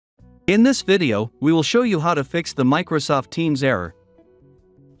In this video, we will show you how to fix the Microsoft Teams error.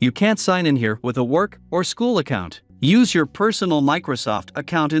 You can't sign in here with a work or school account. Use your personal Microsoft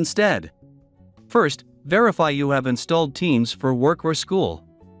account instead. First, verify you have installed Teams for work or school.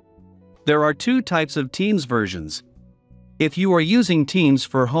 There are two types of Teams versions. If you are using Teams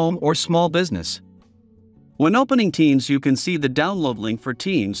for home or small business. When opening Teams, you can see the download link for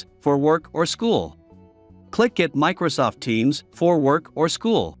Teams for work or school. Click Get Microsoft Teams for work or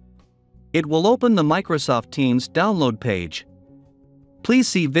school. It will open the Microsoft Teams download page. Please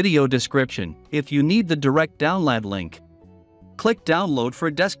see video description if you need the direct download link. Click Download for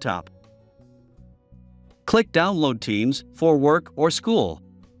desktop. Click Download Teams for work or school.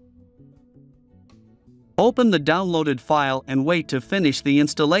 Open the downloaded file and wait to finish the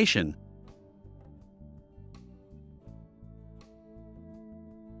installation.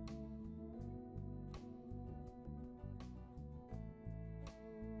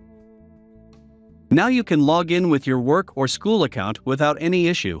 Now you can log in with your work or school account without any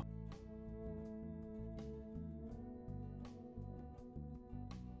issue.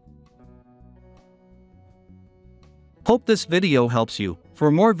 Hope this video helps you.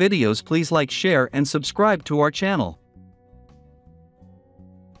 For more videos, please like, share, and subscribe to our channel.